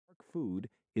food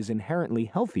is inherently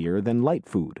healthier than light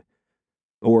food,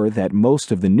 or that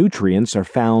most of the nutrients are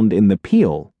found in the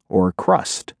peel or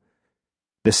crust.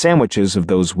 The sandwiches of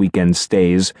those weekend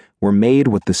stays were made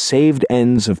with the saved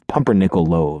ends of pumpernickel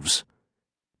loaves.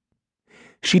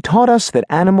 She taught us that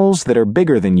animals that are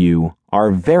bigger than you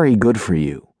are very good for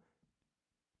you.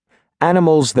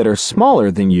 Animals that are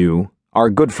smaller than you are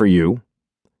good for you.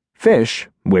 Fish,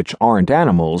 which aren't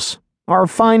animals, are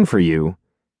fine for you.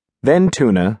 Then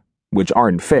tuna, which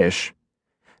aren't fish.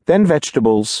 Then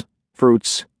vegetables,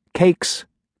 fruits, cakes,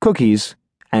 cookies,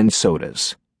 and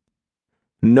sodas.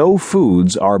 No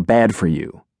foods are bad for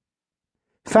you.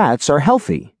 Fats are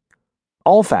healthy.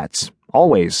 All fats,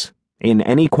 always, in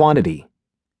any quantity.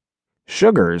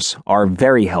 Sugars are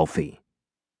very healthy.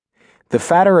 The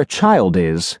fatter a child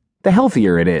is, the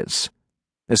healthier it is,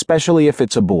 especially if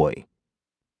it's a boy.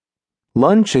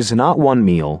 Lunch is not one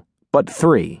meal, but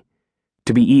 3,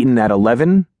 to be eaten at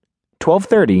 11,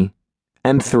 12:30,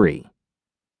 and 3.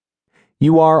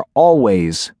 You are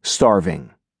always starving.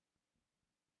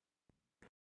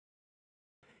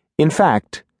 In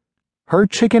fact, her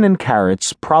chicken and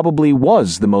carrots probably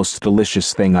was the most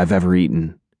delicious thing I've ever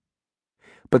eaten.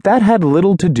 But that had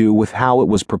little to do with how it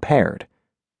was prepared,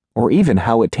 or even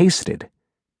how it tasted.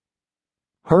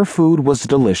 Her food was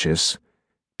delicious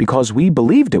because we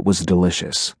believed it was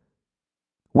delicious.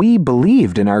 We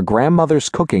believed in our grandmother's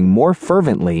cooking more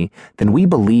fervently than we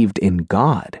believed in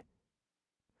God.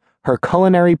 Her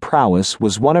culinary prowess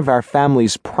was one of our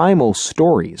family's primal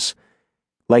stories,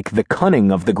 like the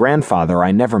cunning of the grandfather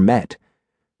I never met,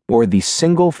 or the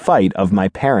single fight of my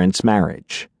parents'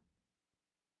 marriage.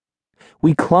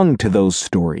 We clung to those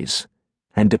stories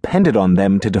and depended on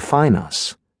them to define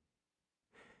us.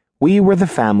 We were the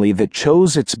family that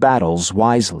chose its battles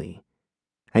wisely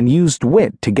and used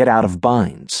wit to get out of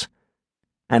binds,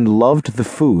 and loved the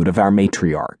food of our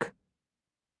matriarch.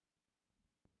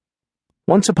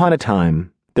 Once upon a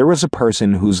time, there was a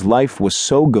person whose life was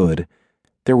so good,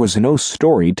 there was no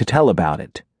story to tell about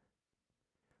it.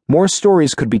 More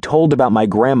stories could be told about my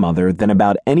grandmother than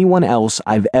about anyone else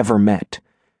I've ever met.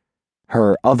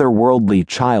 Her otherworldly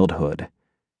childhood,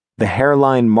 the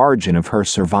hairline margin of her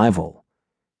survival,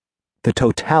 the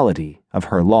totality of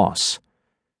her loss,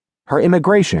 her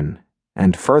immigration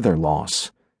and further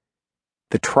loss,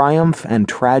 the triumph and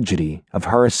tragedy of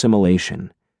her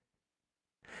assimilation.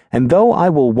 And though I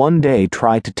will one day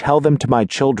try to tell them to my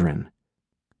children,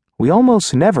 we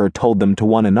almost never told them to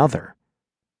one another.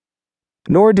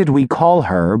 Nor did we call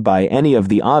her by any of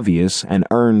the obvious and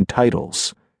earned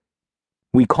titles.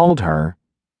 We called her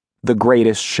the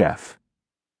greatest chef.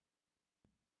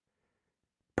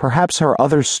 Perhaps her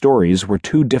other stories were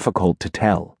too difficult to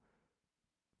tell.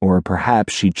 Or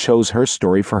perhaps she chose her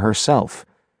story for herself,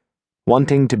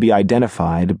 wanting to be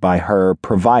identified by her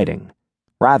providing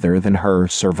rather than her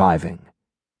surviving.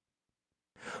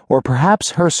 Or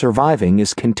perhaps her surviving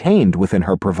is contained within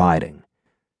her providing.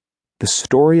 The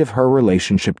story of her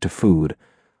relationship to food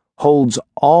holds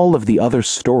all of the other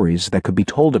stories that could be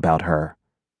told about her.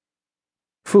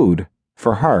 Food,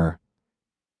 for her,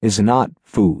 is not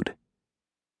food.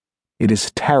 It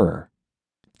is terror,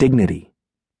 dignity,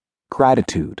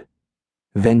 gratitude,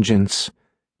 vengeance,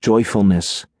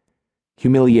 joyfulness,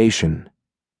 humiliation,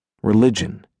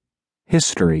 religion,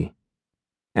 history,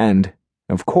 and,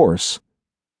 of course,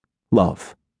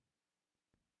 love.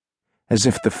 As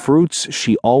if the fruits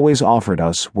she always offered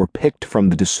us were picked from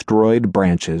the destroyed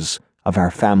branches of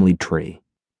our family tree.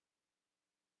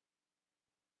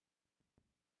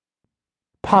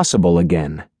 Possible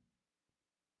again.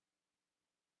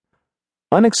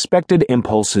 Unexpected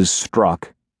impulses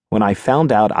struck when I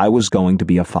found out I was going to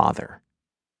be a father.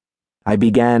 I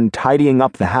began tidying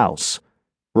up the house,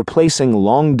 replacing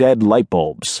long-dead light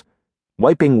bulbs,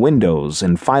 wiping windows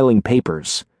and filing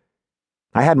papers.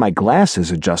 I had my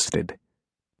glasses adjusted,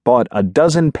 bought a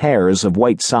dozen pairs of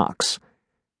white socks,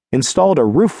 installed a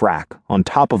roof rack on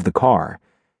top of the car,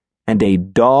 and a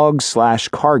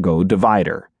dog/cargo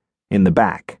divider in the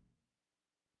back.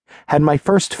 Had my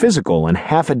first physical in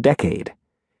half a decade,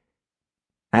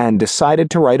 and decided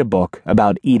to write a book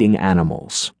about eating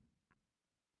animals.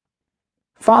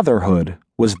 Fatherhood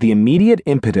was the immediate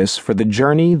impetus for the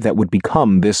journey that would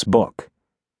become this book.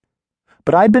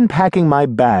 But I'd been packing my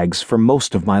bags for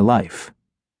most of my life.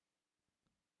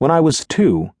 When I was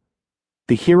 2,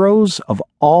 the heroes of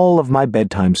all of my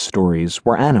bedtime stories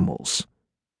were animals.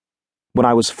 When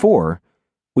I was 4,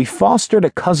 we fostered a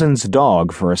cousin's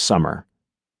dog for a summer.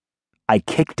 I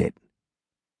kicked it.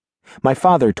 My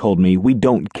father told me we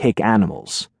don't kick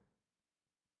animals.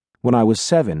 When I was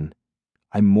 7,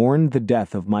 I mourned the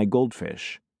death of my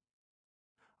goldfish.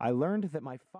 I learned that my